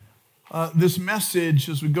This message,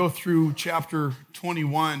 as we go through chapter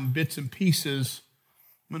 21, bits and pieces,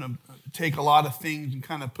 I'm going to take a lot of things and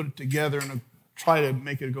kind of put it together and try to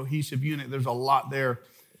make it a cohesive unit. There's a lot there.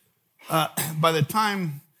 By the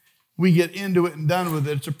time we get into it and done with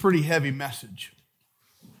it, it's a pretty heavy message.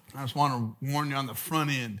 I just want to warn you on the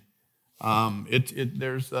front end.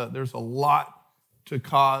 There's a lot to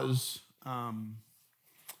cause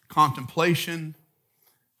contemplation.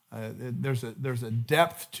 There's a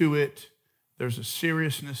depth to it. There's a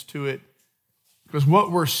seriousness to it. Because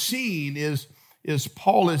what we're seeing is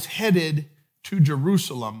Paul is headed to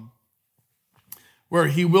Jerusalem, where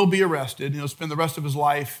he will be arrested. He'll spend the rest of his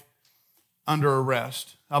life under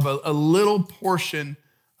arrest. A little portion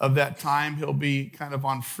of that time, he'll be kind of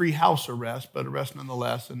on free house arrest, but arrest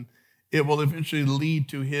nonetheless. And it will eventually lead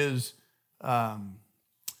to his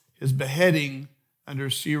beheading under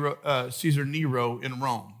Caesar Nero in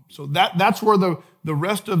Rome. So that's where the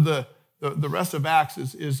rest of the rest of Acts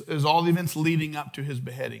is all the events leading up to his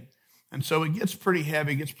beheading. And so it gets pretty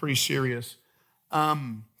heavy, it gets pretty serious.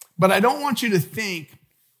 But I don't want you to think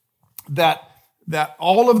that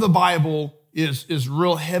all of the Bible is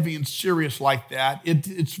real heavy and serious like that.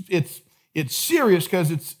 It's serious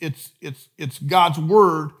because it's God's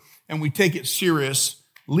word and we take it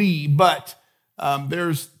seriously. But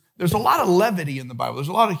there's a lot of levity in the Bible. There's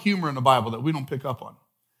a lot of humor in the Bible that we don't pick up on.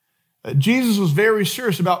 Jesus was very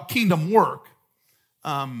serious about kingdom work,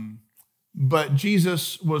 but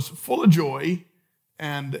Jesus was full of joy,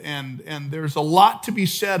 and there's a lot to be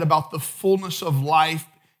said about the fullness of life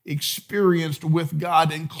experienced with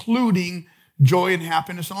God, including joy and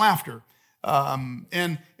happiness and laughter.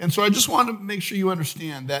 And so I just want to make sure you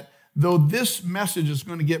understand that though this message is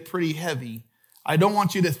going to get pretty heavy, I don't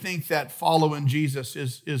want you to think that following Jesus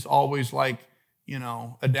is always like,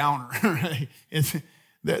 a downer. Right?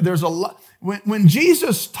 There's a lot. When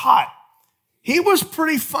Jesus taught, he was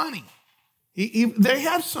pretty funny. They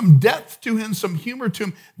had some depth to him, some humor to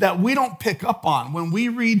him that we don't pick up on. When we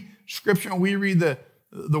read Scripture and we read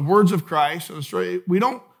the words of Christ, we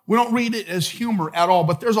don't read it as humor at all.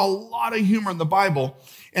 But there's a lot of humor in the Bible,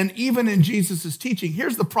 and even in Jesus' teaching.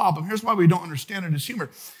 Here's the problem. Here's why we don't understand it as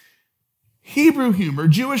humor. Hebrew humor,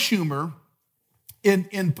 Jewish humor,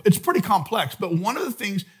 it's pretty complex, but one of the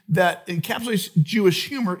things that encapsulates Jewish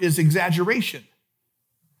humor is exaggeration.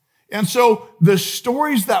 And so the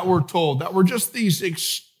stories that were told, that were just these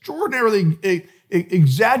extraordinarily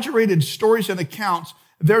exaggerated stories and accounts,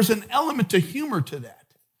 there's an element to humor to that.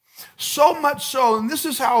 So much so, and this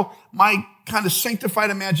is how my kind of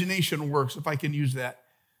sanctified imagination works, if I can use that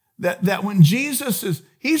when Jesus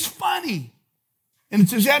he's funny. And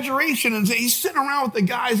it's exaggeration, and he's sitting around with the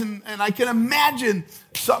guys, and I can imagine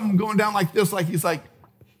something going down like this, like he's like,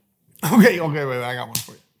 okay, wait, I got one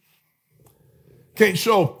for you. Okay,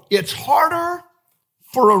 so it's harder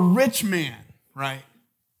for a rich man, right,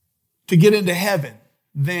 to get into heaven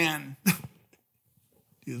than,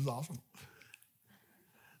 this is awesome,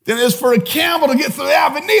 than it is for a camel to get through the eye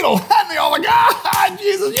of a needle. And they all like,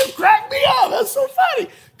 Jesus, you cracked me up. That's so funny,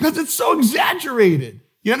 because it's so exaggerated.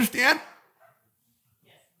 You understand?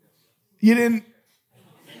 You didn't.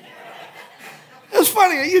 It's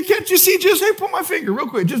funny. You can't just see, hey, put my finger real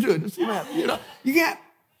quick. Just do it. Just see what happens. You can't.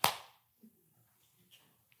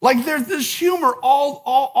 Like there's this humor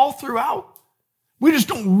all throughout. We just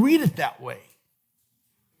don't read it that way.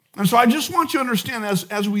 And so I just want you to understand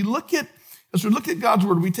as we look at God's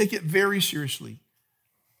word, we take it very seriously.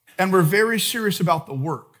 And we're very serious about the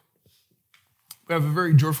work. We have a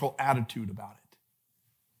very joyful attitude about it.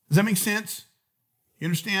 Does that make sense? You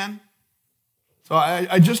understand? So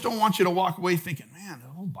I just don't want you to walk away thinking, man, the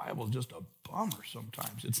whole Bible is just a bummer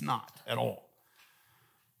sometimes. It's not at all.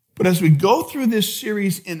 But as we go through this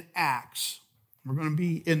series in Acts, we're going to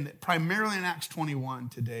be primarily in Acts 21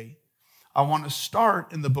 today. I want to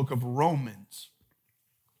start in the book of Romans.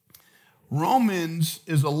 Romans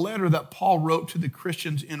is a letter that Paul wrote to the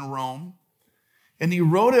Christians in Rome. And he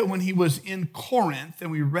wrote it when he was in Corinth.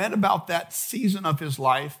 And we read about that season of his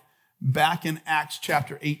life back in Acts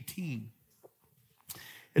chapter 18.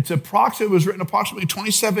 It was written approximately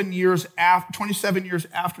 27 years after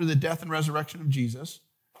the death and resurrection of Jesus,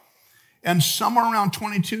 and somewhere around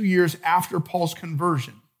 22 years after Paul's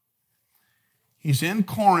conversion. He's in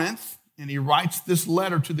Corinth, and he writes this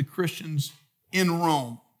letter to the Christians in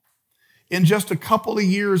Rome. In just a couple of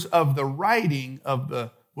years of the writing of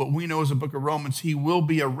what we know as the book of Romans, he will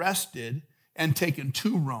be arrested and taken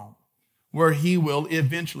to Rome, where he will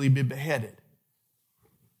eventually be beheaded.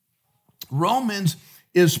 Romans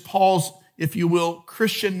is Paul's, if you will,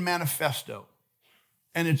 Christian manifesto.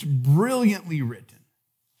 And it's brilliantly written.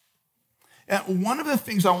 And one of the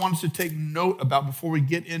things I want us to take note about before we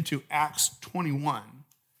get into Acts 21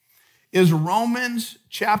 is Romans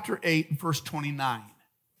chapter 8, verse 29.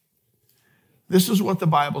 This is what the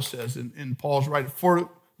Bible says in Paul's writing. For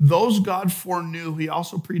those God foreknew, he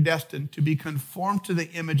also predestined to be conformed to the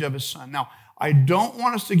image of his Son. Now, I don't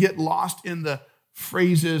want us to get lost in the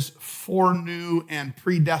phrases foreknew and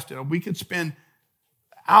predestined. We could spend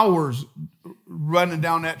hours running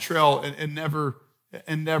down that trail and never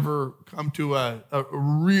come to a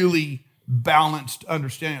really balanced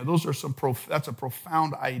understanding. That's a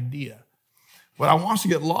profound idea. What I want us to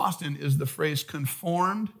get lost in is the phrase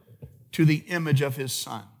conformed to the image of his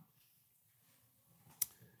Son.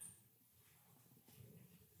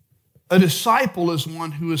 A disciple is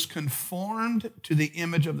one who is conformed to the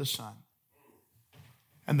image of the Son.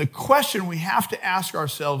 And the question we have to ask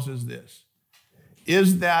ourselves is this: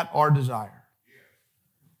 is that our desire?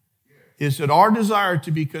 Is it our desire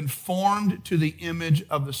to be conformed to the image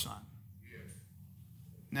of the Son?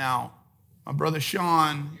 Now, my brother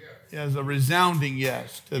Sean has a resounding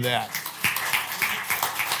yes to that.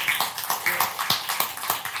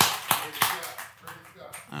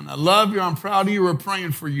 And I love you. I'm proud of you. We're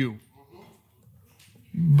praying for you.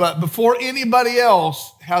 But before anybody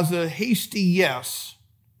else has a hasty yes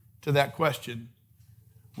to that question,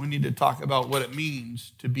 we need to talk about what it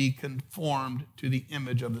means to be conformed to the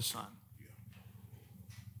image of the Son.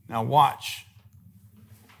 Now watch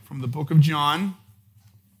from the book of John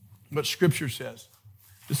what Scripture says.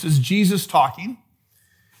 This is Jesus talking.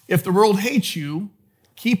 If the world hates you,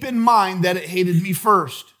 keep in mind that it hated me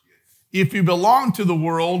first. If you belong to the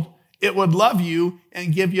world, it would love you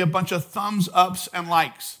and give you a bunch of thumbs ups and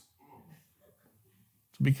likes.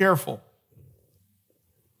 So be careful.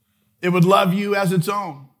 It would love you as its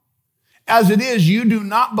own. As it is, you do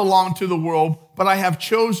not belong to the world, but I have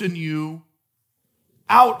chosen you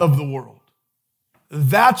out of the world.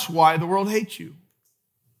 That's why the world hates you.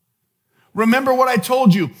 Remember what I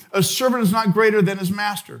told you. A servant is not greater than his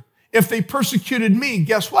master. If they persecuted me,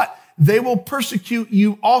 guess what? They will persecute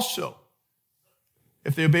you also.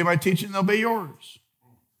 If they obey my teaching, they'll obey yours.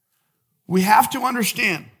 We have to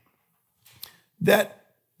understand that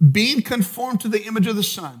being conformed to the image of the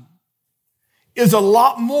Son is a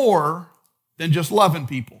lot more than just loving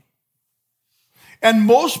people. And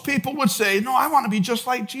most people would say, no, I want to be just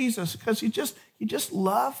like Jesus because he just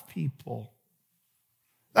loved people.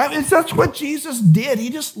 That's what Jesus did.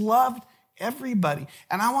 He just loved everybody.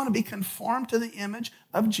 And I want to be conformed to the image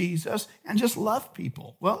of Jesus and just love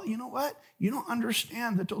people. Well, you know what? You don't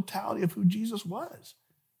understand the totality of who Jesus was.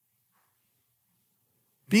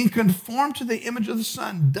 Being conformed to the image of the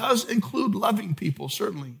Son does include loving people,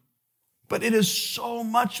 certainly. But it is so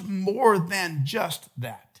much more than just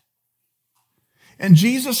that. And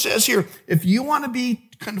Jesus says here, if you want to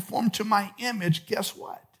be conformed to my image, guess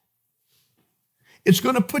what? It's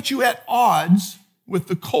going to put you at odds with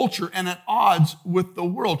the culture and at odds with the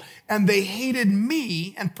world. And they hated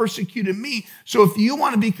me and persecuted me. So if you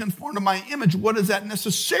want to be conformed to my image, what does that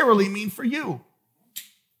necessarily mean for you?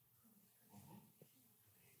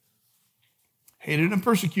 Hated and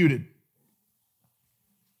persecuted.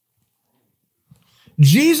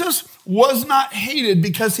 Jesus was not hated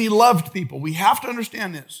because he loved people. We have to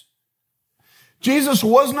understand this. Jesus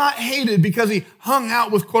was not hated because he hung out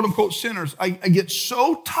with quote-unquote sinners. I get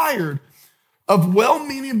so tired of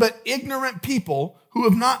well-meaning but ignorant people who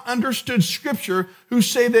have not understood Scripture who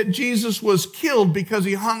say that Jesus was killed because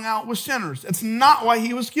he hung out with sinners. That's not why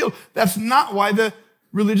he was killed. That's not why the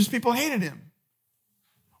religious people hated him.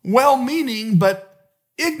 Well-meaning but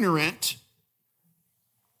ignorant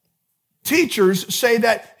teachers say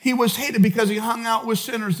that he was hated because he hung out with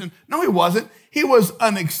sinners. And no, he wasn't. He was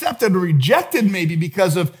unaccepted or rejected maybe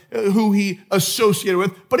because of who he associated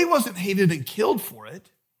with, but he wasn't hated and killed for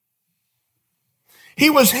it. He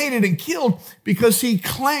was hated and killed because he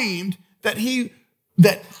claimed that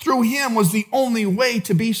through him was the only way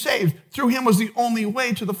to be saved. Through him was the only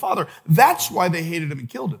way to the Father. That's why they hated him and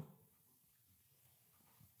killed him.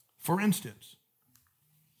 For instance,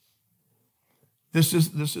 this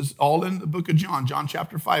is all in the book of John, John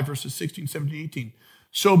chapter 5, verses 16, 17, 18.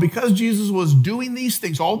 So because Jesus was doing these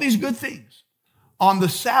things, all these good things, on the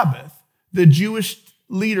Sabbath, the Jewish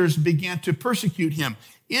leaders began to persecute him.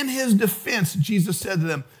 In his defense, Jesus said to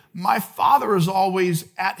them, my Father is always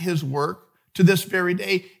at his work to this very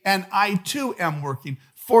day, and I too am working.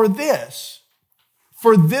 For this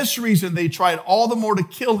reason, they tried all the more to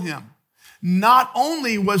kill him. Not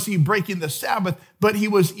only was he breaking the Sabbath, but he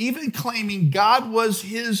was even claiming God was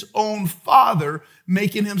his own Father,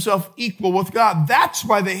 making himself equal with God. That's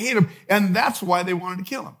why they hate him, and that's why they wanted to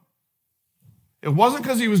kill him. It wasn't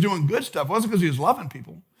because he was doing good stuff. It wasn't because he was loving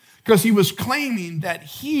people. Because he was claiming that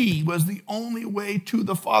he was the only way to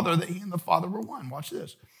the Father, that he and the Father were one. Watch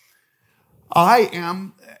this. I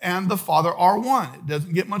am and the Father are one. It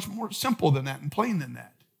doesn't get much more simple than that and plain than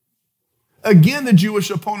that. Again, the Jewish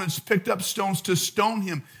opponents picked up stones to stone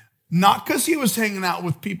him, not because he was hanging out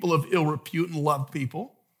with people of ill repute and loved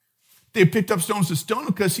people. They picked up stones to stone him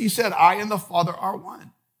because he said, I and the Father are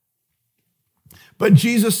one. But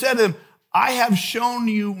Jesus said to them, I have shown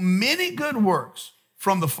you many good works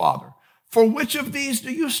from the Father. For which of these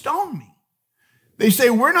do you stone me? They say,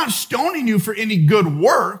 we're not stoning you for any good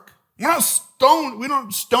work. We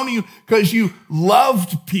don't stone you because you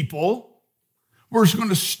loved people. We're just going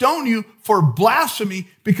to stone you for blasphemy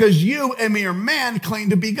because you, a mere man, claim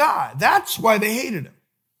to be God. That's why they hated him.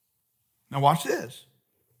 Now watch this.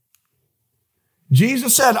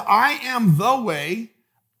 Jesus said, I am the way,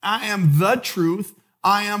 I am the truth,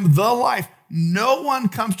 I am the life. No one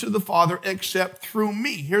comes to the Father except through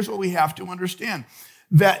me. Here's what we have to understand.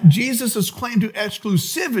 That Jesus' claim to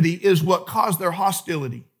exclusivity is what caused their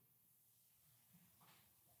hostility.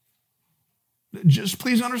 Just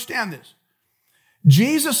please understand this.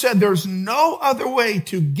 Jesus said there's no other way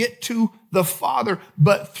to get to the Father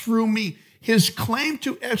but through me. His claim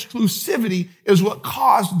to exclusivity is what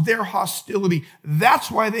caused their hostility. That's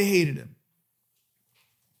why they hated him.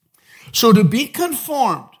 So to be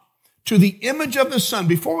conformed to the image of the Son,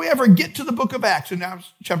 before we ever get to the book of Acts in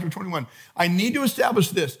Acts chapter 21, I need to establish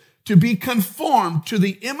this. To be conformed to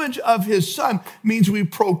the image of his Son means we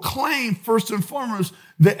proclaim first and foremost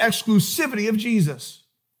the exclusivity of Jesus.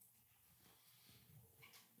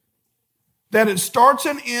 That it starts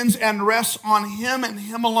and ends and rests on him and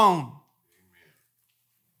him alone.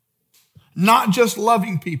 Not just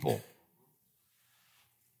loving people.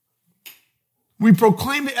 We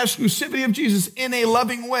proclaim the exclusivity of Jesus in a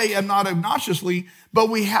loving way and not obnoxiously, but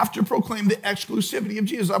we have to proclaim the exclusivity of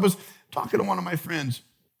Jesus. I was talking to one of my friends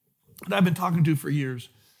that I've been talking to for years,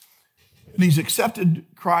 and he's accepted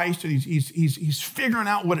Christ, and he's figuring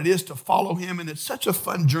out what it is to follow him, and it's such a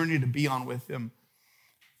fun journey to be on with him.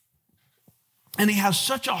 And he has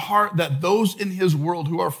such a heart that those in his world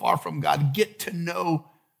who are far from God get to know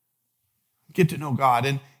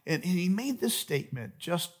God. And he made this statement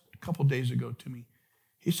just a couple days ago to me.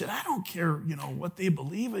 He said, I don't care, what they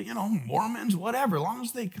believe, Mormons, whatever, as long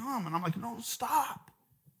as they come. And I'm like, no, stop.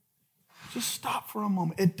 Just stop for a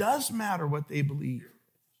moment. It does matter what they believe.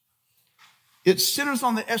 It centers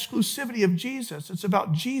on the exclusivity of Jesus. It's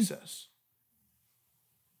about Jesus.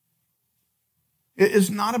 It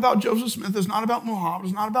is not about Joseph Smith. It's not about Muhammad.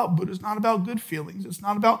 It's not about Buddha. It's not about good feelings. It's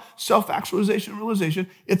not about self-actualization and realization.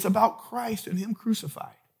 It's about Christ and him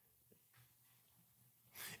crucified.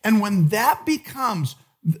 And when that becomes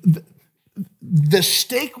the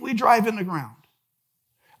stake we drive in the ground,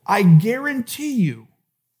 I guarantee you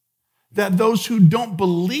that those who don't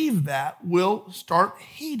believe that will start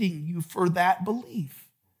hating you for that belief.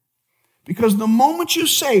 Because the moment you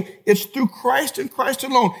say it's through Christ and Christ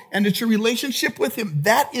alone, and it's your relationship with him,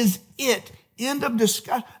 that is it. End of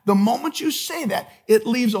discussion. The moment you say that, it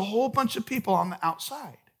leaves a whole bunch of people on the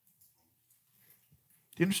outside.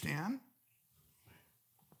 Do you understand?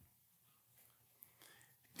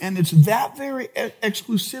 And it's that very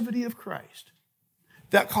exclusivity of Christ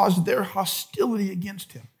that caused their hostility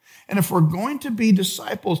against him. And if we're going to be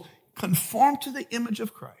disciples, conform to the image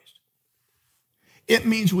of Christ, it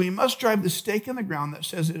means we must drive the stake in the ground that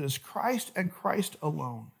says it is Christ and Christ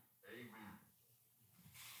alone. Amen.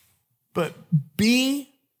 But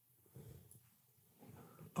be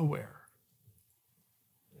aware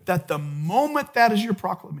that the moment that is your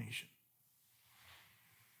proclamation,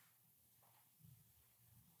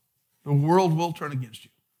 the world will turn against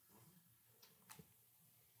you.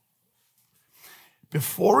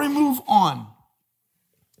 Before we move on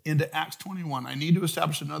into Acts 21, I need to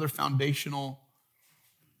establish another foundational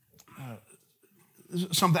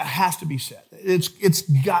something that has to be said. It's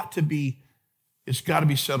got to be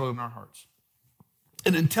settled in our hearts.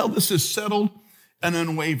 And until this is settled and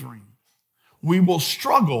unwavering, we will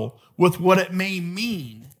struggle with what it may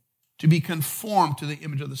mean to be conformed to the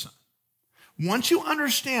image of the Son. Once you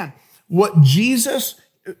understand what Jesus,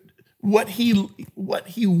 what he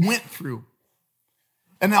went through,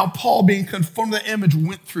 and how Paul, being conformed to the image,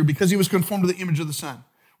 went through because he was conformed to the image of the Son.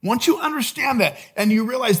 Once you understand that and you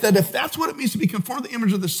realize that if that's what it means to be conformed to the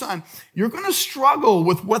image of the Son, you're going to struggle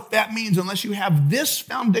with what that means unless you have this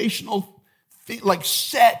foundational thing, like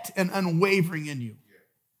set and unwavering in you.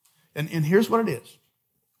 And here's what it is.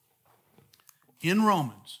 In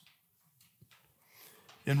Romans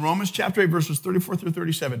chapter 8, verses 34 through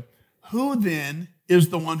 37, who then is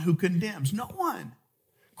the one who condemns? No one.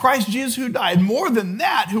 Christ Jesus, who died, more than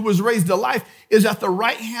that, who was raised to life, is at the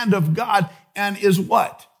right hand of God and is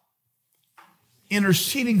what?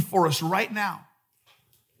 Interceding for us right now.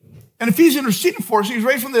 And if he's interceding for us, he's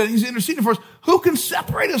raised from the dead, he's interceding for us, who can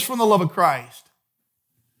separate us from the love of Christ?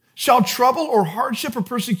 Shall trouble or hardship or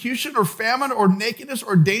persecution or famine or nakedness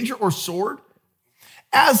or danger or sword?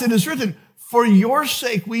 As it is written, for your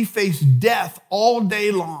sake we face death all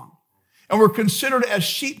day long, and we're considered as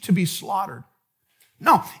sheep to be slaughtered.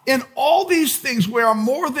 No, in all these things we are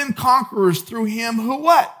more than conquerors through him who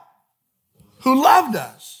what? Who loved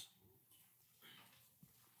us.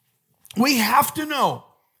 We have to know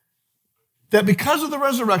that because of the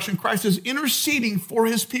resurrection, Christ is interceding for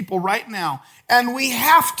his people right now. And we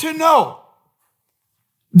have to know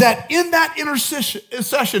that in that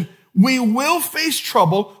intercession, we will face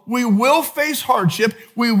trouble, we will face hardship,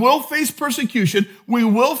 we will face persecution, we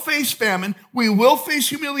will face famine, we will face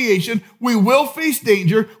humiliation, we will face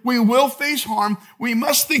danger, we will face harm. We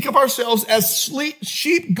must think of ourselves as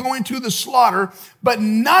sheep going to the slaughter, but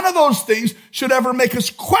none of those things should ever make us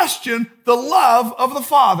question the love of the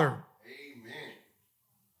Father.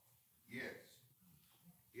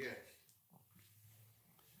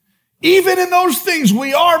 Even in those things,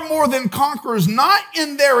 we are more than conquerors, not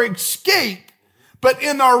in their escape, but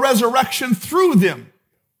in our resurrection through them.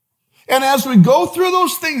 And as we go through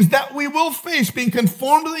those things that we will face, being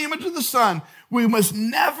conformed to the image of the Son, we must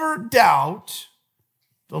never doubt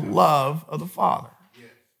the love of the Father.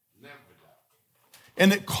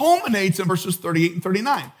 And it culminates in verses 38 and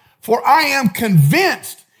 39. For I am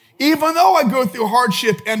convinced, even though I go through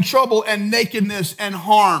hardship and trouble and nakedness and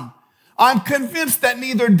harm, I'm convinced that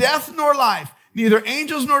neither death nor life, neither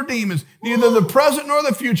angels nor demons, neither the present nor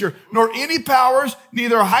the future, nor any powers,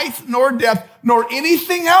 neither height nor depth, nor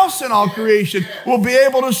anything else in all creation will be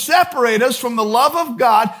able to separate us from the love of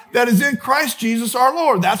God that is in Christ Jesus our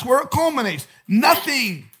Lord. That's where it culminates.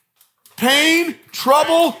 Nothing, pain,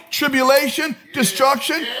 trouble, tribulation,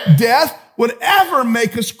 destruction, death would ever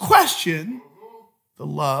make us question the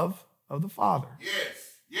love of the Father.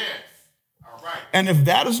 Yes. Right. And if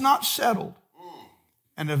that is not settled,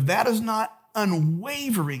 and if that is not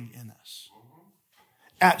unwavering in us,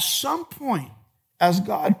 at some point, as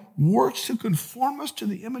God works to conform us to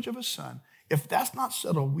the image of his Son, if that's not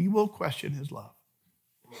settled, we will question his love.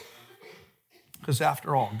 Because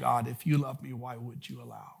after all, God, if you love me, why would you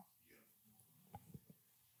allow?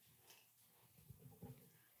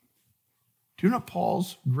 Do you know what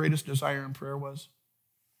Paul's greatest desire in prayer was?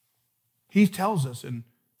 He tells us in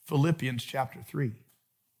Philippians chapter 3.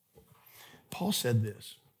 Paul said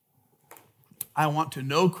this, I want to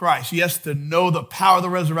know Christ. Yes, to know the power of the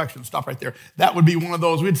resurrection. Stop right there. That would be one of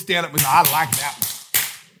those, we'd stand up and go, I like that one.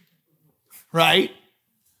 Right?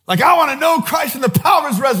 Like, I want to know Christ and the power of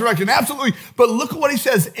his resurrection. Absolutely. But look at what he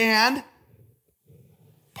says, and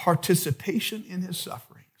participation in his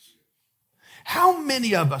sufferings. How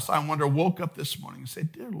many of us, I wonder, woke up this morning and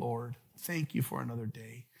said, Dear Lord, thank you for another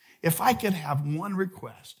day. If I could have one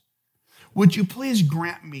request, would you please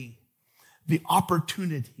grant me the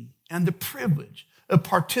opportunity and the privilege of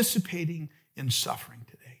participating in suffering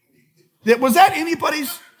today? Was that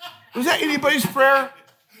anybody's prayer?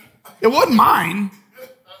 It wasn't mine.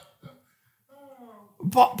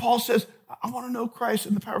 Paul says, I want to know Christ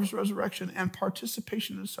and the power of his resurrection and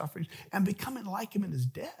participation in his sufferings and becoming like him in his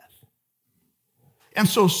death. And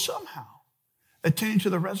so somehow attaining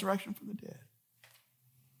to the resurrection from the dead.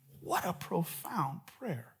 What a profound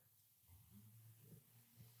prayer.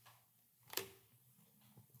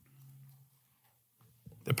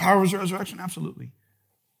 The power of his resurrection, absolutely.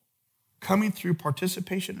 Coming through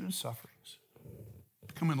participation in his sufferings,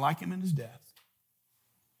 becoming like him in his death,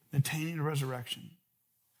 attaining the resurrection.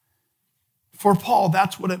 For Paul,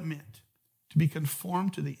 that's what it meant, to be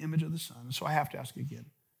conformed to the image of the Son. And so I have to ask again,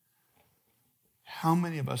 how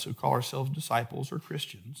many of us who call ourselves disciples or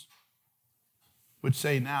Christians would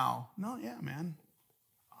say now, no, yeah, man,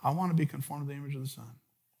 I want to be conformed to the image of the Son?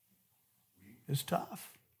 It's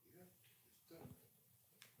tough.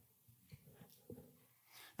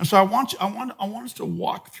 And so I want us to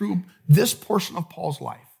walk through this portion of Paul's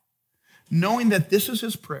life, knowing that this is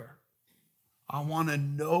his prayer. I want to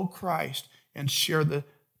know Christ and share the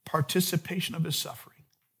participation of his suffering.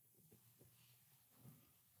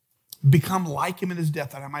 Become like him in his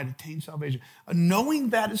death, that I might attain salvation. Knowing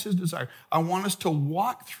that is his desire, I want us to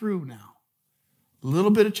walk through now a little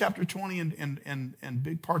bit of chapter 20 and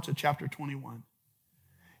big parts of chapter 21.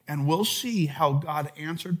 And we'll see how God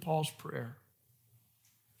answered Paul's prayer,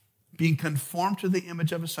 being conformed to the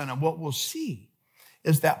image of his Son. And what we'll see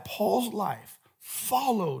is that Paul's life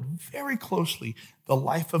followed very closely the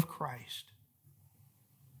life of Christ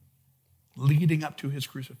leading up to his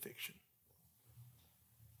crucifixion.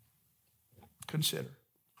 Consider.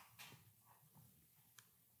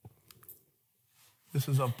 This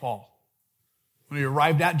is of Paul. When he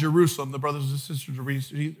arrived at Jerusalem, the brothers and sisters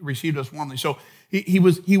received us warmly. So he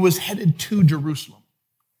was headed to Jerusalem.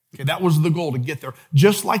 Okay, that was the goal, to get there.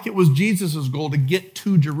 Just like it was Jesus' goal to get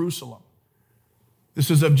to Jerusalem. This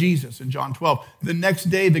is of Jesus in John 12. The next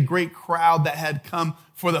day, the great crowd that had come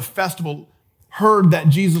for the festival heard that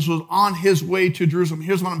Jesus was on his way to Jerusalem.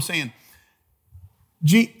 Here's what I'm saying.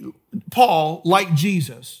 Paul, like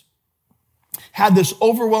Jesus, had this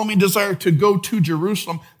overwhelming desire to go to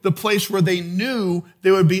Jerusalem, the place where they knew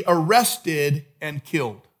they would be arrested and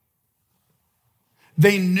killed.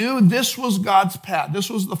 They knew this was God's path. This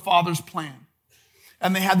was the Father's plan.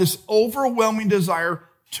 And they had this overwhelming desire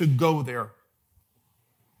to go there.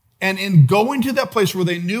 And in going to that place where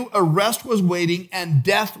they knew arrest was waiting and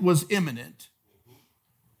death was imminent,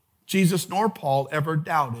 Jesus nor Paul ever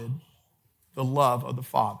doubted the love of the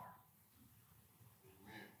Father.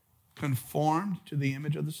 Conformed to the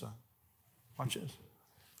image of the Son. Watch this.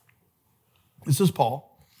 This is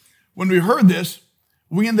Paul. When we heard this,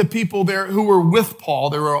 we and the people there who were with Paul,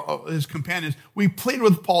 they were his companions, we pleaded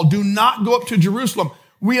with Paul, do not go up to Jerusalem.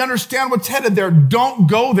 We understand what's headed there. Don't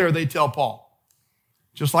go there, they tell Paul.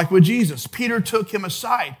 Just like with Jesus. Peter took him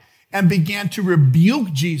aside and began to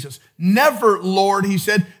rebuke Jesus. Never, Lord, he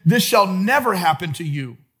said, this shall never happen to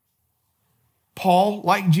you. Paul,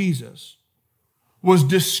 like Jesus, was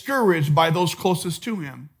discouraged by those closest to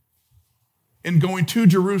him in going to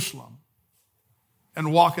Jerusalem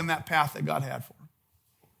and walking that path that God had for him.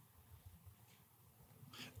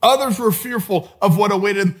 Others were fearful of what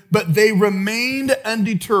awaited them, but they remained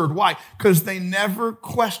undeterred. Why? Because they never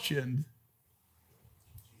questioned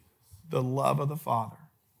the love of the Father.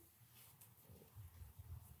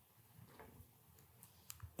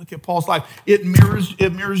 Look at Paul's life. It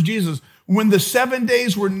mirrors Jesus. When the 7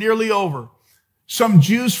 days were nearly over, some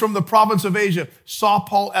Jews from the province of Asia saw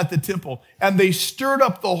Paul at the temple, and they stirred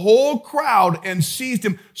up the whole crowd and seized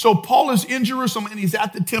him. So Paul is in Jerusalem, and he's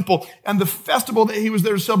at the temple, and the festival that he was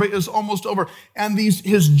there to celebrate is almost over. And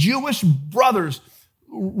his Jewish brothers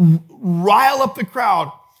rile up the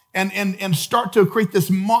crowd and start to create this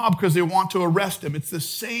mob because they want to arrest him. It's the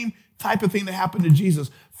same type of thing that happened to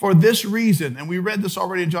Jesus. For this reason, and we read this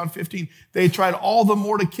already in John 15, they tried all the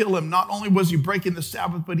more to kill him. Not only was he breaking the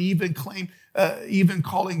Sabbath, but he even claimed, even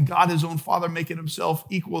calling God his own Father, making himself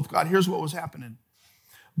equal with God. Here's what was happening.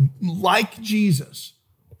 Like Jesus,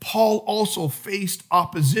 Paul also faced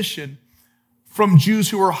opposition from Jews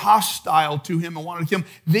who were hostile to him and wanted to kill him.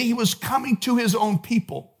 He was coming to his own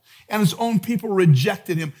people, and his own people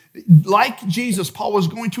rejected him. Like Jesus, Paul was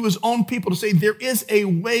going to his own people to say, there is a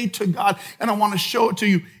way to God, and I want to show it to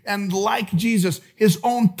you. And like Jesus, his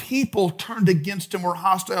own people turned against him, were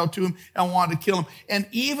hostile to him, and wanted to kill him. And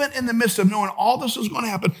even in the midst of knowing all this was going to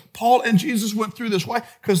happen, Paul and Jesus went through this. Why?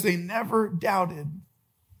 Because they never doubted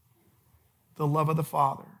the love of the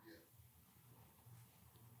Father.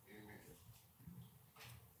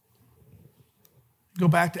 Go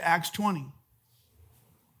back to Acts 20.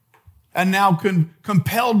 And now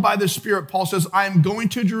compelled by the Spirit, Paul says, I am going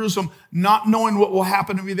to Jerusalem, not knowing what will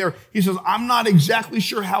happen to me there. He says, I'm not exactly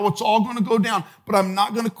sure how it's all going to go down, but I'm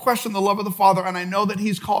not going to question the love of the Father, and I know that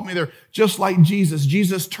he's called me there, just like Jesus.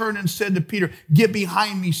 Jesus turned and said to Peter, get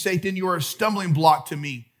behind me, Satan, you are a stumbling block to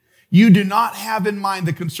me. You do not have in mind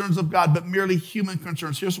the concerns of God, but merely human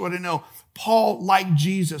concerns. Here's what I know. Paul, like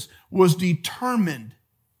Jesus, was determined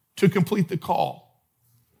to complete the call.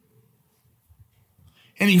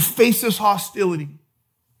 And he faced this hostility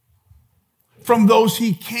from those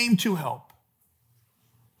he came to help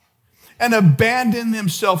and abandoned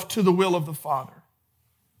himself to the will of the Father.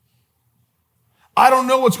 I don't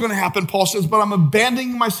know what's going to happen, Paul says, but I'm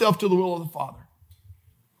abandoning myself to the will of the Father.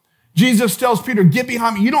 Jesus tells Peter, get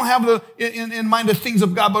behind me. You don't have in mind the things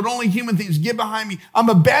of God, but only human things. Get behind me. I'm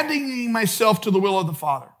abandoning myself to the will of the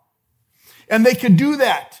Father. And they could do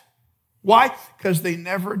that. Why? Because they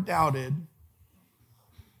never doubted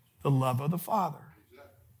the love of the Father.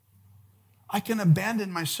 I can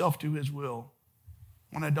abandon myself to his will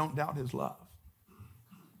when I don't doubt his love.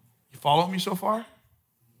 You follow me so far?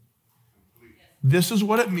 This is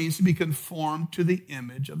what it means to be conformed to the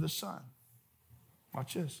image of the Son.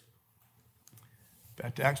 Watch this.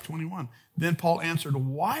 Back to Acts 21. Then Paul answered,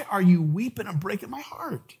 why are you weeping and breaking my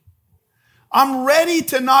heart? I'm ready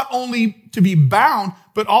to not only to be bound,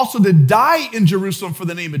 but also to die in Jerusalem for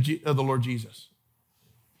the name of the Lord Jesus.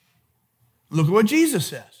 Look at what Jesus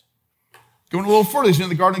says. Going a little further, he's in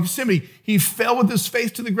the Garden of Gethsemane. He fell with his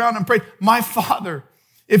face to the ground and prayed, my Father,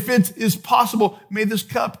 if it is possible, may this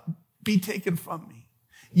cup be taken from me.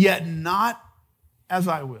 Yet not as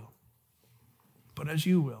I will, but as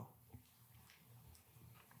you will.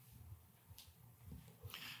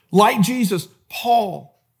 Like Jesus,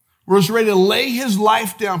 Paul was ready to lay his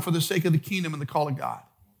life down for the sake of the kingdom and the call of God.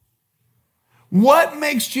 What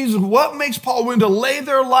makes Paul willing to lay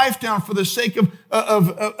their life down for the sake of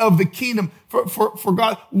the kingdom, for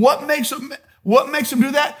God? What makes them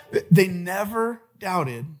do that? They never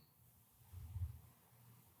doubted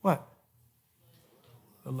what?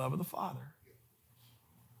 The love of the Father.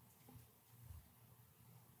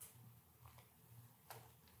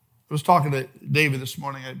 I was talking to David this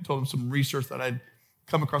morning. I told him some research that I'd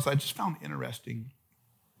come across I just found interesting.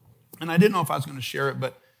 And I didn't know if I was going to share it,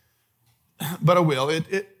 but I will.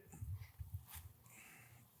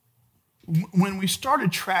 When we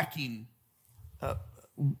started tracking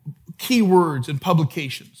keywords and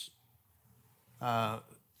publications,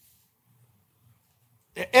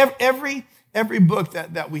 every book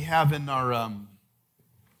that we have in our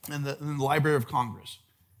in the Library of Congress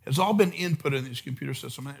has all been input in this computer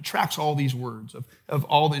system, and it tracks all these words of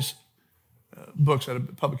all these books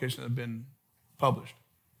publications that have been published.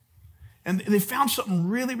 And they found something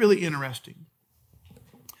really, really interesting.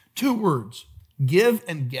 2 words, give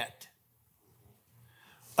and get.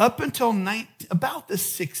 Up until about the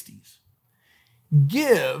 60s,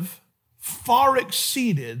 give far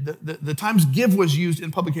exceeded, the times give was used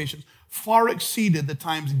in publications, far exceeded the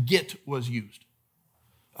times get was used.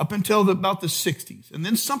 Up until about the 60s. And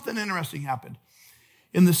then something interesting happened.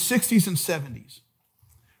 In the 60s and 70s,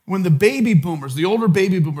 when the baby boomers, the older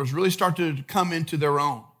baby boomers really started to come into their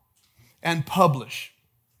own and publish,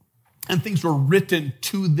 and things were written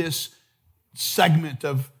to this segment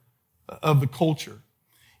of the culture.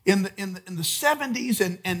 In the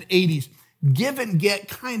 70s and 80s, give and get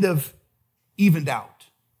kind of evened out.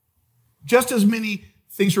 Just as many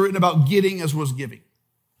things were written about getting as was giving.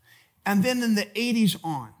 And then in the 80s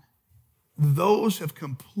on, those have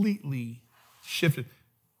completely shifted.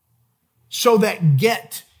 So that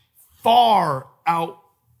get far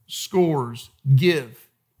outscores give.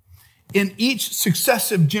 In each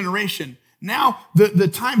successive generation, now the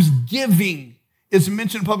times giving is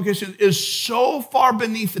mentioned in publication is so far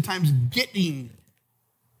beneath the times getting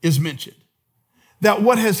is mentioned. That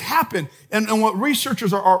what has happened, and what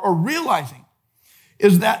researchers are realizing,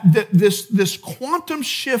 is that this quantum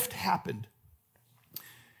shift happened.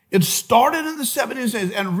 It started in the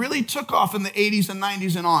 70s and really took off in the 80s and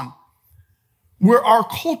 90s and on, where our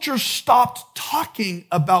culture stopped talking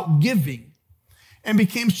about giving and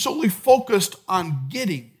became solely focused on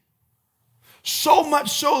getting. So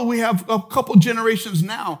much so we have a couple generations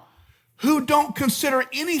now who don't consider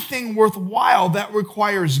anything worthwhile that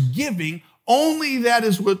requires giving. Only that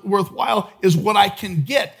is worthwhile is what I can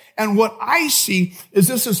get. And what I see is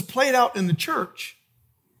this is played out in the church.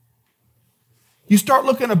 You start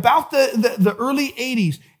looking about the early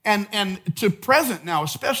 80s and to present now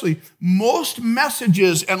especially, most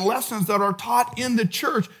messages and lessons that are taught in the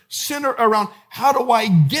church center around how do I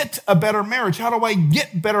get a better marriage? How do I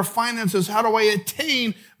get better finances? How do I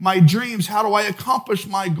attain my dreams? How do I accomplish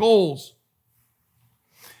my goals?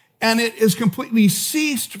 And it is completely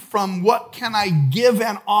ceased from what can I give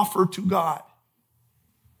and offer to God.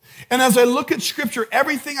 And as I look at Scripture,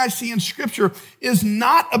 everything I see in Scripture is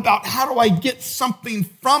not about how do I get something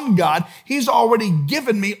from God. He's already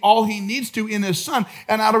given me all he needs to in his Son.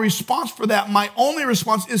 And out of response for that, my only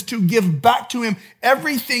response is to give back to him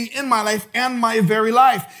everything in my life and my very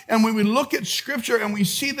life. And when we look at Scripture and we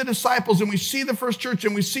see the disciples and we see the first church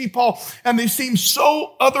and we see Paul, and they seem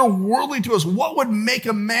so otherworldly to us, what would make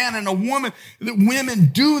a man and a woman, that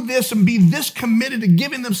women do this and be this committed to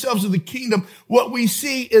giving themselves to the kingdom? What we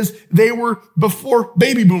see is they were before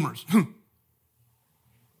baby boomers.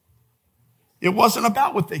 It wasn't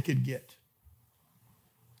about what they could get.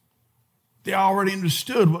 They already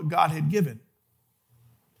understood what God had given.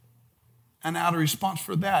 And out of response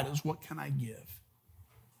for that is, what can I give?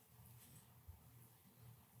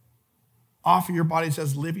 Offer your bodies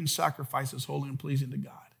as living sacrifices, holy and pleasing to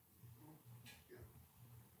God.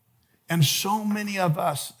 And so many of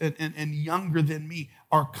us, and younger than me,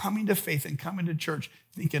 are coming to faith and coming to church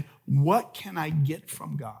thinking, what can I get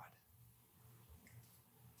from God?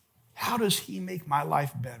 How does he make my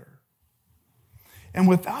life better? And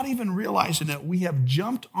without even realizing it, we have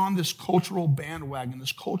jumped on this cultural bandwagon,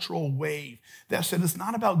 this cultural wave that said it's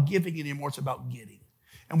not about giving anymore, it's about getting.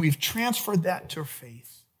 And we've transferred that to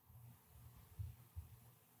faith.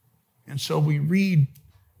 And so we read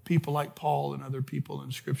people like Paul and other people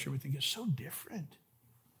in Scripture, we think it's so different.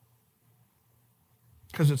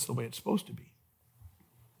 Because it's the way it's supposed to be.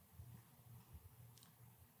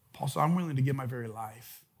 Paul said, I'm willing to give my very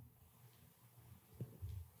life.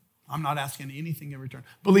 I'm not asking anything in return.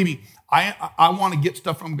 Believe me, I want to get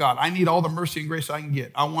stuff from God. I need all the mercy and grace I can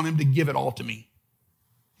get. I want him to give it all to me.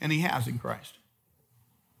 And he has in Christ.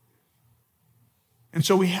 And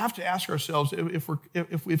so we have to ask ourselves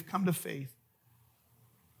if we've come to faith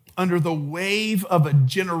under the wave of a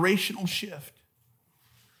generational shift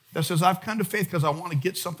that says, I've come to faith because I want to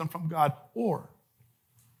get something from God, or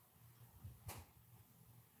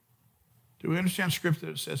do we understand Scripture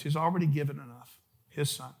that says he's already given enough, his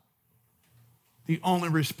son? The only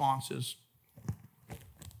response is,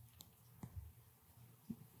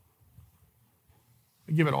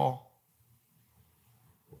 we give it all.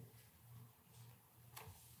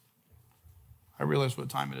 I realize what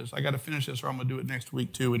time it is. I got to finish this or I'm going to do it next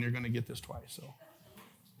week too, and you're going to get this twice. So,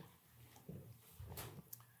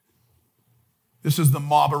 this is the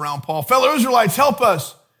mob around Paul. Fellow Israelites, help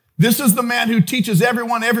us. This is the man who teaches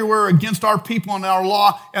everyone everywhere against our people and our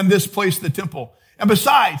law and this place, the temple. And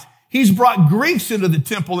besides, he's brought Greeks into the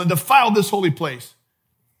temple and defiled this holy place.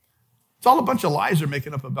 It's all a bunch of lies they're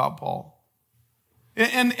making up about Paul.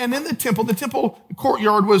 And in the temple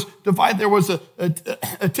courtyard was divided. There was a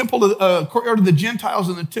temple, a courtyard of the Gentiles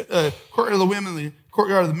and the courtyard of the women, and the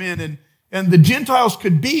courtyard of the men. And the Gentiles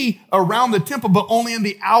could be around the temple, but only in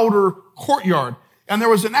the outer courtyard. And there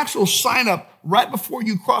was an actual sign up right before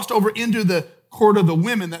you crossed over into the court of the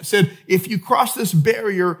women that said, if you cross this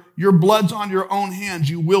barrier, your blood's on your own hands,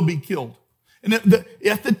 you will be killed. And at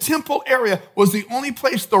the temple area was the only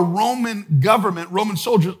place the Roman government, Roman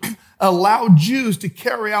soldiers, allowed Jews to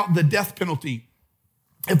carry out the death penalty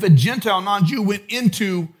if a Gentile non-Jew went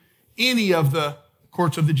into any of the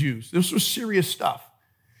courts of the Jews. This was serious stuff.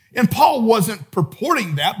 And Paul wasn't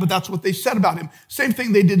purporting that, but that's what they said about him. Same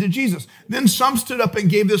thing they did to Jesus. Then some stood up and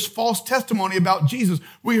gave this false testimony about Jesus.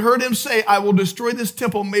 We heard him say, I will destroy this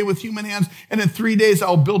temple made with human hands, and in 3 days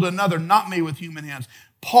I'll build another not made with human hands.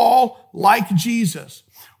 Paul, like Jesus,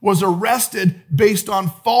 was arrested based on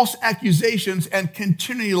false accusations and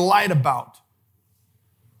continually lied about.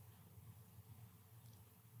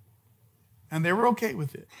 And they were okay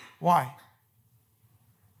with it. Why?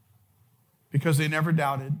 Because they never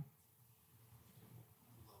doubted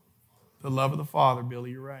the love of the Father.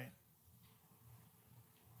 Billy, you're right.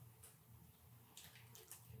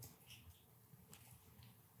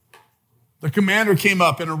 The commander came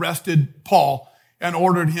up and arrested Paul and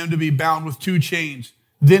ordered him to be bound with 2 chains.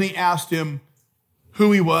 Then he asked him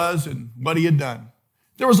who he was and what he had done.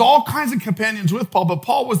 There was all kinds of companions with Paul, but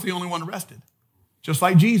Paul was the only one arrested, just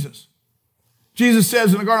like Jesus. Jesus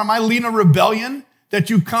says in the garden, am I leading a rebellion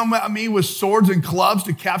that you come at me with swords and clubs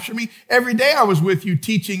to capture me? Every day I was with you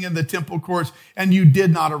teaching in the temple courts, and you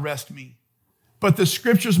did not arrest me. But the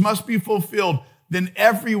scriptures must be fulfilled. Then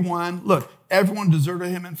everyone deserted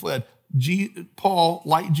him and fled. Paul,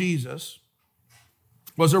 like Jesus,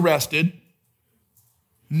 was arrested.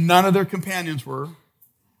 None of their companions were,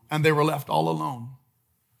 and they were left all alone.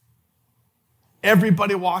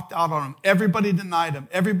 Everybody walked out on him. Everybody denied him.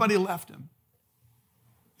 Everybody left him.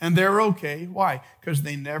 And they're okay. Why? Because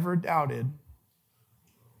they never doubted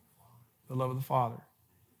the love of the Father.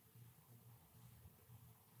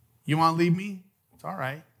 You want to leave me? It's all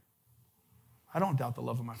right. I don't doubt the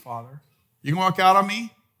love of my Father. You can walk out on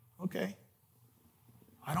me? Okay.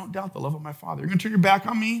 I don't doubt the love of my Father. You're going to turn your back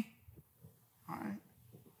on me? All right.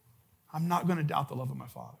 I'm not going to doubt the love of my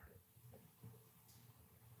Father.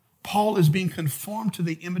 Paul is being conformed to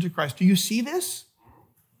the image of Christ. Do you see this?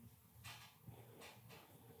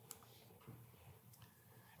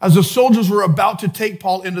 As the soldiers were about to take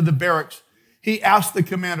Paul into the barracks, he asked the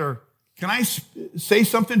commander, can I say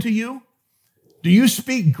something to you? Do you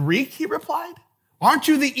speak Greek? He replied. Aren't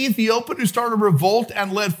you the Ethiopian who started a revolt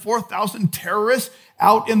and led 4,000 terrorists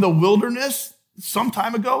out in the wilderness some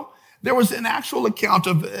time ago? There was an actual account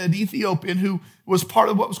of an Ethiopian who was part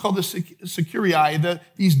of what was called the Sicarii,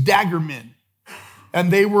 these dagger men.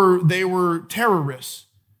 And they were terrorists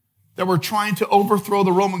that were trying to overthrow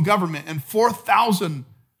the Roman government. And 4,000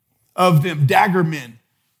 of them, dagger men,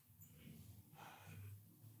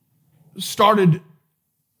 started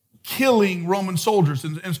killing Roman soldiers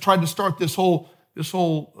and tried to start this whole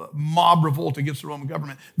mob revolt against the Roman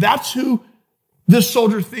government. That's who this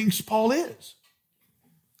soldier thinks Paul is.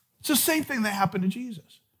 It's the same thing that happened to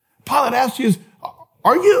Jesus. Pilate asked Jesus,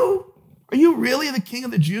 are you really the king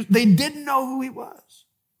of the Jews? They didn't know who he was.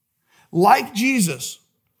 Like Jesus,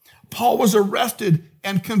 Paul was arrested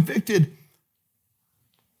and convicted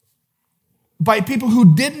by people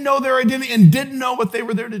who didn't know their identity and didn't know what they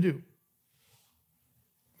were there to do.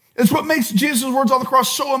 It's what makes Jesus' words on the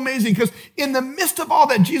cross so amazing, because in the midst of all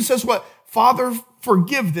that, Jesus says what? Father,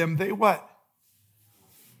 forgive them. They what?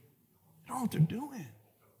 They don't know what they're doing.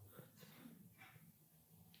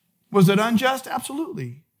 Was it unjust?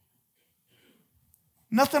 Absolutely.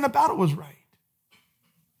 Nothing about it was right.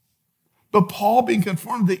 But Paul, being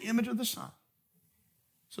conformed to the image of the Son,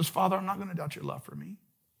 says, Father, I'm not going to doubt your love for me.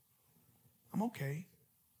 I'm okay.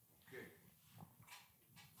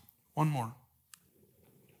 One more.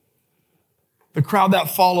 The crowd that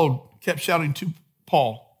followed kept shouting to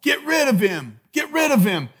Paul, get rid of him, get rid of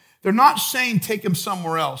him. They're not saying take him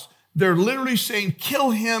somewhere else. They're literally saying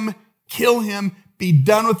kill him, be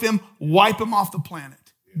done with him, wipe him off the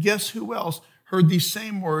planet. Guess who else heard these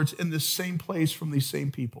same words in this same place from these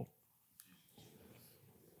same people?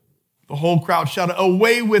 The whole crowd shouted,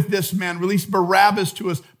 away with this man, release Barabbas to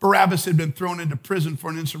us. Barabbas had been thrown into prison for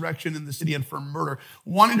an insurrection in the city and for murder.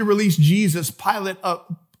 Wanting to release Jesus, Pilate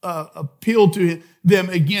appealed to them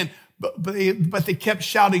again, but they kept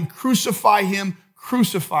shouting, crucify him,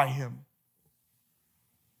 crucify him.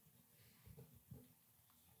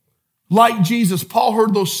 Like Jesus, Paul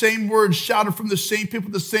heard those same words shouted from the same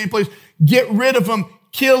people, the same place. Get rid of him,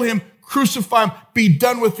 kill him, crucify him, be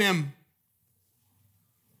done with him.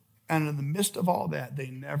 And in the midst of all that, they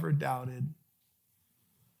never doubted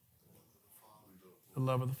the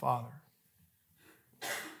love of the Father.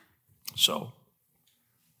 So,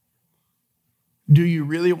 do you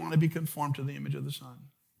really want to be conformed to the image of the Son?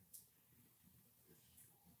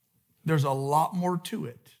 There's a lot more to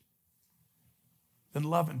it than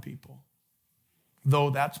loving people, though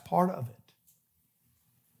that's part of it.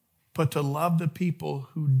 But to love the people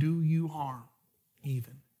who do you harm,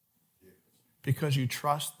 even, because you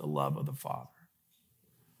trust the love of the Father.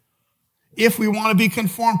 If we want to be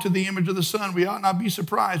conformed to the image of the Son, we ought not be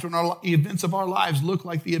surprised when the events of our lives look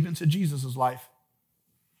like the events of Jesus' life.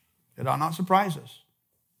 It ought not surprise us.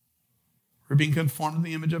 We're being conformed to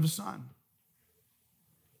the image of His Son.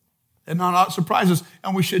 It ought not surprise us,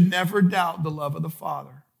 and we should never doubt the love of the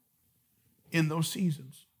Father in those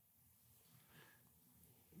seasons.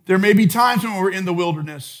 There may be times when we're in the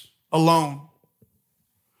wilderness alone.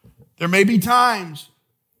 There may be times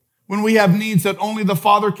when we have needs that only the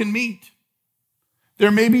Father can meet. There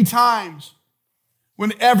may be times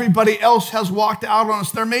when everybody else has walked out on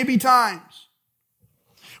us. There may be times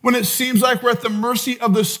when it seems like we're at the mercy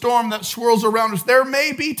of the storm that swirls around us. There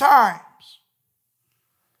may be times.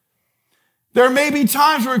 There may be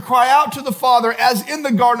times where we cry out to the Father, as in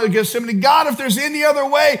the Garden of Gethsemane, God, if there's any other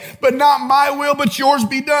way, but not my will, but yours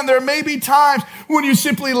be done. There may be times when you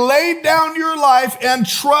simply lay down your life and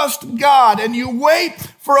trust God, and you wait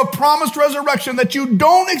for a promised resurrection that you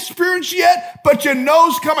don't experience yet, but you know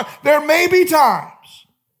is coming. There may be times.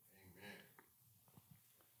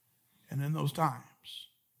 And in those times,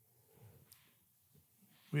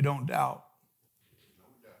 we don't doubt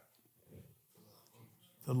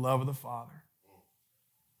the love of the Father.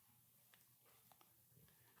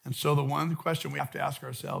 And so the one question we have to ask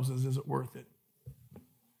ourselves is it worth it?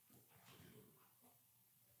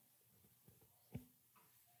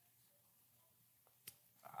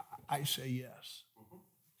 I say yes.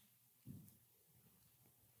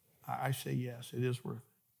 I say yes, it is worth it.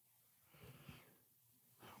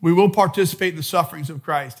 We will participate in the sufferings of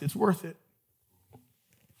Christ. It's worth it.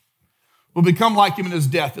 We'll become like Him in His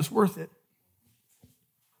death. It's worth it.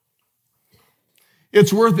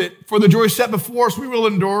 It's worth it. For the joy set before us, we will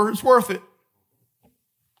endure. It's worth it.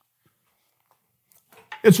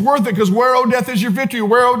 It's worth it because where, O death, is your victory?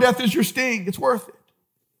 Where, O death, is your sting? It's worth it.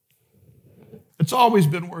 It's always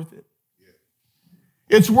been worth it.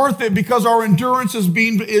 It's worth it because our endurance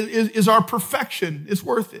is our perfection. It's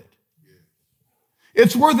worth it.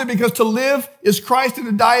 It's worth it because to live is Christ and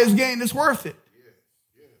to die is gain. It's worth it.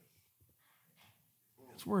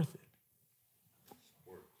 It's worth it.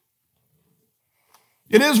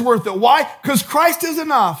 It is worth it. Why? Because Christ is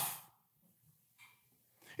enough.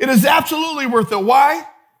 It is absolutely worth it. Why?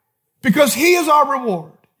 Because He is our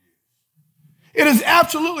reward. It is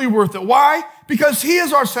absolutely worth it. Why? Because He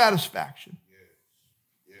is our satisfaction.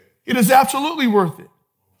 It is absolutely worth it.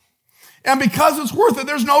 And because it's worth it,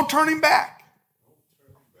 there's no turning back.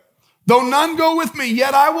 Though none go with me,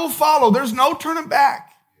 yet I will follow. There's no turning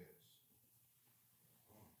back.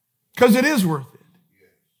 Because it is worth it.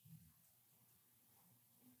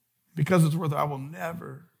 Because it's worth it, I will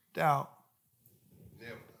never doubt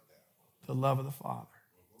the love of the Father.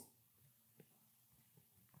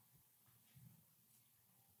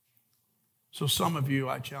 So some of you,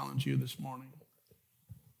 I challenge you this morning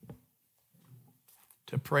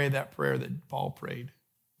to pray that prayer that Paul prayed.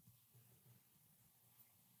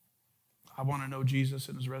 I want to know Jesus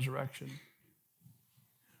and his resurrection,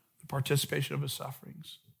 the participation of his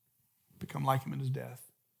sufferings, become like him in his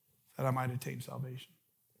death, that I might attain salvation.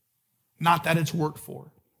 Not that it's worked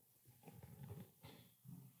for,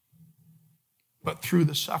 but through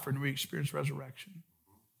the suffering we experience resurrection.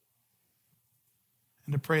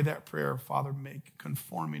 And to pray that prayer, Father,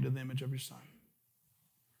 conform me to the image of your Son.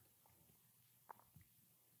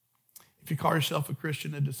 If you call yourself a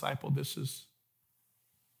Christian, a disciple, if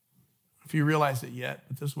you realize it yet,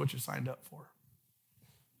 but this is what you signed up for.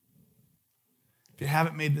 If you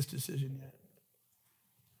haven't made this decision yet,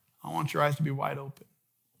 I want your eyes to be wide open.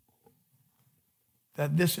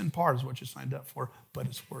 That this in part is what you signed up for, but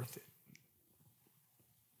it's worth it.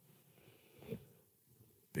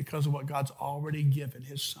 Because of what God's already given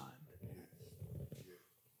his Son.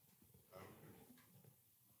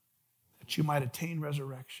 That you might attain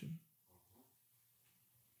resurrection.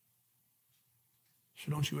 So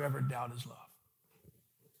don't you ever doubt his love.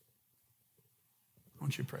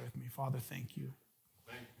 Won't you pray with me? Father, thank you.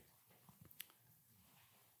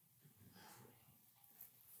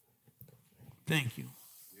 Thank you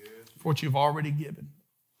for what you've already given.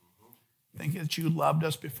 Thank you that you loved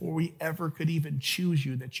us before we ever could even choose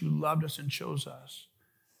you, that you loved us and chose us.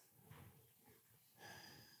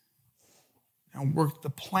 And worked the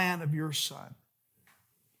plan of your Son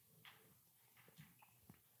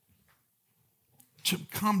to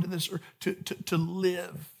come to this earth, to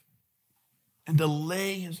live and to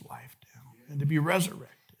lay his life down and to be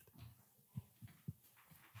resurrected.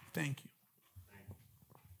 Thank you.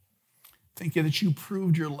 Thank you that you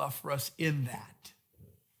proved your love for us in that.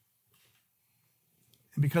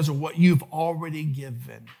 And because of what you've already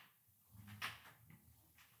given,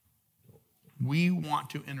 we want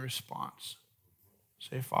to, in response,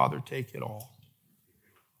 say, Father, take it all.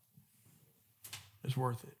 It's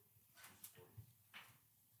worth it.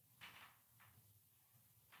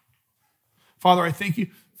 Father, I thank you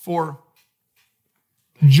for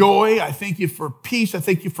joy. I thank you for peace. I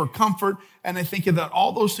thank you for comfort. And I thank you that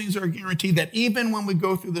all those things are guaranteed, that even when we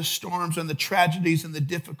go through the storms and the tragedies and the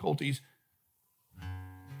difficulties,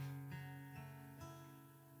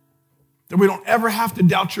 that we don't ever have to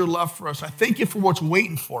doubt your love for us. I thank you for what's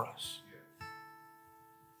waiting for us.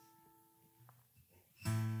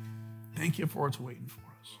 Thank you for what's waiting for us.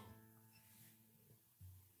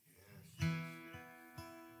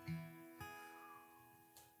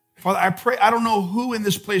 Father, I pray, I don't know who in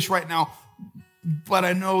this place right now, but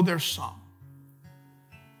I know there's some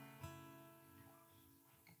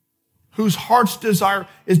whose heart's desire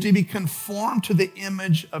is to be conformed to the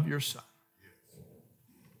image of your Son.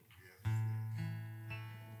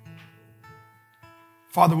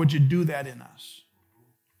 Father, would you do that in us?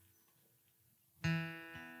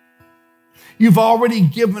 You've already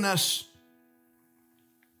given us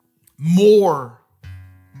more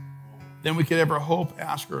than we could ever hope,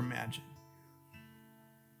 ask, or imagine.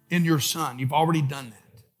 In your Son, you've already done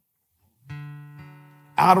that.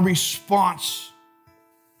 Out of response,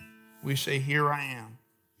 we say, here I am.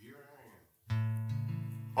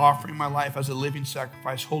 Offering my life as a living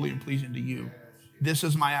sacrifice, holy and pleasing to you. This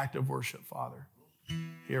is my act of worship, Father.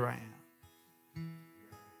 Here I am.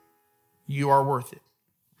 You are worth it.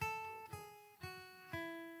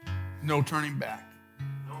 No turning back.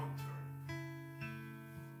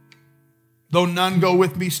 Though none go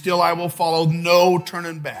with me, still I will follow. No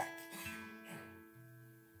turning back.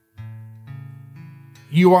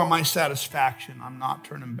 You are my satisfaction. I'm not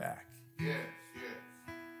turning back. Yes.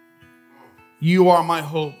 You are my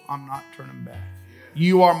hope. I'm not turning back.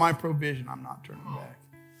 You are my provision. I'm not turning back.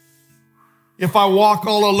 If I walk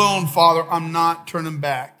all alone, Father, I'm not turning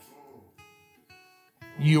back.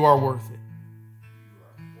 You are worth it.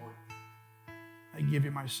 I give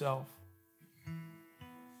you myself.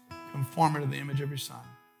 Conform me to the image of your Son.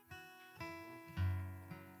 In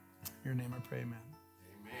your name I pray, amen.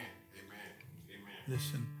 Amen.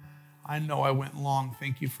 Listen, I know I went long.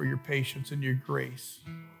 Thank you for your patience and your grace.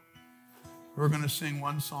 We're going to sing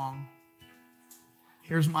one song.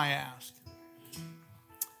 Here's my ask.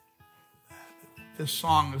 This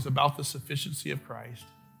song is about the sufficiency of Christ,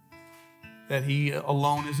 that he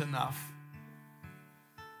alone is enough,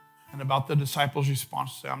 and about the disciples'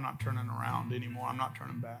 response to say, I'm not turning around anymore. I'm not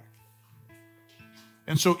turning back.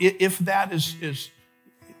 And so if that is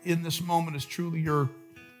in this moment is truly your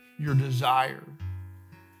desire,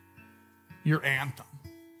 your anthem,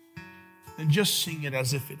 then just sing it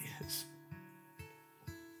as if it is.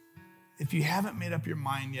 If you haven't made up your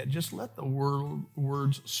mind yet, just let the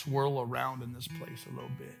words swirl around in this place a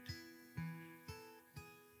little bit.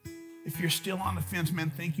 If you're still on the fence, man,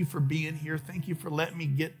 thank you for being here. Thank you for letting me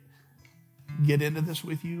get into this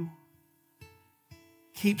with you.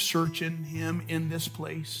 Keep searching him in this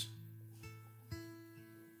place.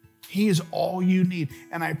 He is all you need.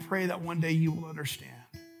 And I pray that one day you will understand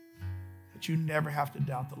that you never have to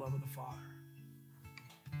doubt the love of the Father.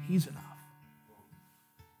 He's enough.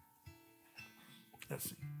 Let's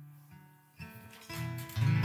sing.